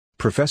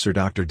Professor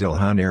Dr.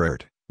 Dilhan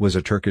Eryurt was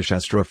a Turkish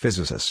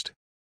astrophysicist.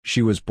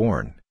 She was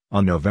born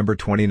on November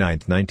 29,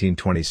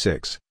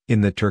 1926,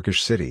 in the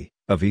Turkish city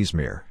of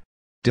Izmir.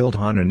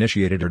 Dilhan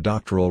initiated her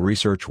doctoral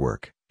research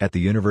work at the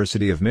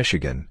University of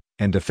Michigan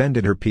and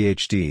defended her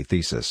Ph.D.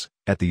 thesis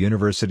at the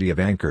University of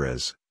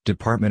Ankara's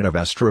Department of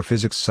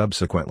Astrophysics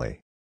subsequently.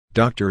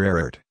 Dr.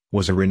 Eryurt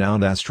was a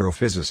renowned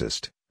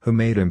astrophysicist who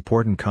made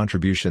important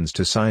contributions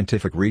to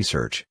scientific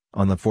research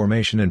on the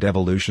formation and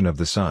evolution of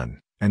the Sun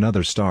and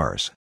other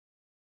stars.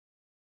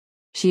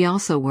 She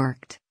also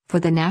worked for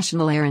the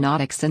National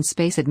Aeronautics and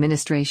Space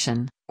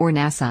Administration, or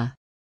NASA.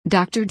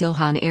 Dr.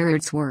 Dilhan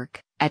Eryurt's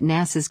work at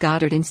NASA's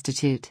Goddard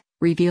Institute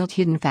revealed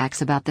hidden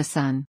facts about the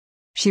Sun.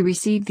 She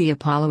received the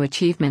Apollo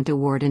Achievement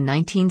Award in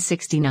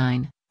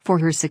 1969 for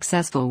her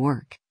successful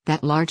work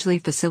that largely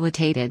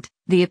facilitated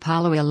the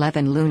Apollo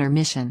 11 lunar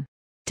mission.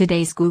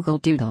 Today's Google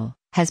Doodle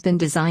has been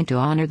designed to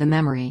honor the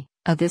memory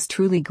of this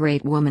truly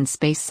great woman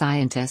space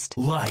scientist.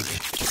 Like,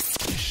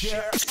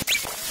 share,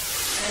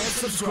 and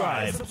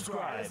subscribe.